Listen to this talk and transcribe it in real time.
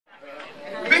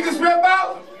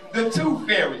the Tooth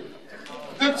Fairy.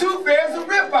 The Tooth Fairy is a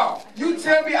ripoff. You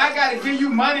tell me I gotta give you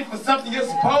money for something you're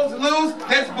supposed to lose?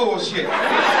 That's bullshit.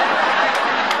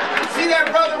 See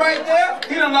that brother right there?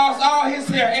 He done lost all his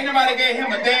hair. Ain't nobody gave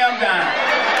him a damn dime.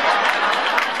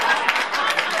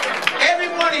 Every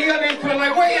morning he'll then put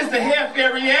like, where is the hair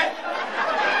fairy at?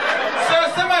 Sir,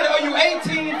 somebody owe you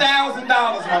 $18,000,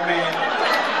 my man.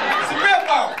 It's a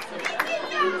ripoff.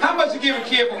 How much you give a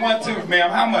kid for one tooth,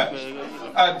 ma'am? How much?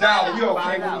 $1. You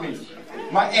okay with me?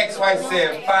 My ex-wife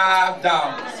said $5.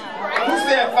 Who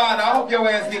said $5? I hope your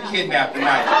ass get kidnapped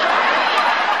tonight.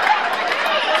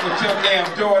 With your damn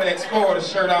Dora the Explorer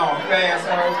shirt on, you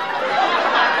asshole.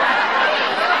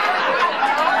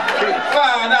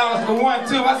 $5 for one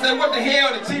tooth. I said, what the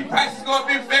hell? The tea prices go up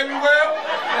in February?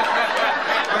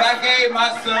 But I gave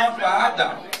my son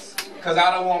 $5. Because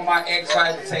I don't want my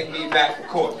ex-wife to take me back to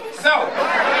court. So,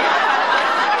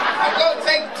 I go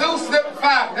take the tooth, slip the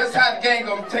 $5. That's how the game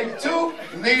goes. Take the tooth,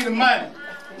 and leave the money.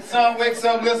 The son wakes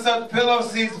up, lifts up the pillow,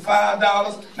 sees the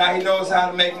 $5. Now he knows how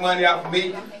to make money off of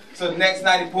me. So the next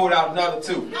night he pulled out another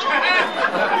tooth. Put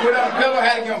on the pillow,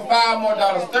 had to give him $5 more.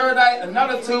 Third night,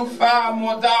 another tooth, $5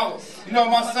 more. You know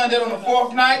what my son did on the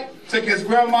fourth night? Took his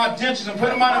grandma's dentures and put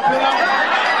them on the pillow.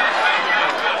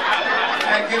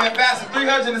 And give that bastard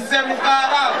 $375.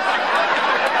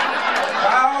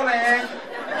 Ballin'.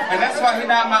 And that's why he's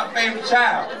not my favorite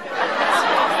child.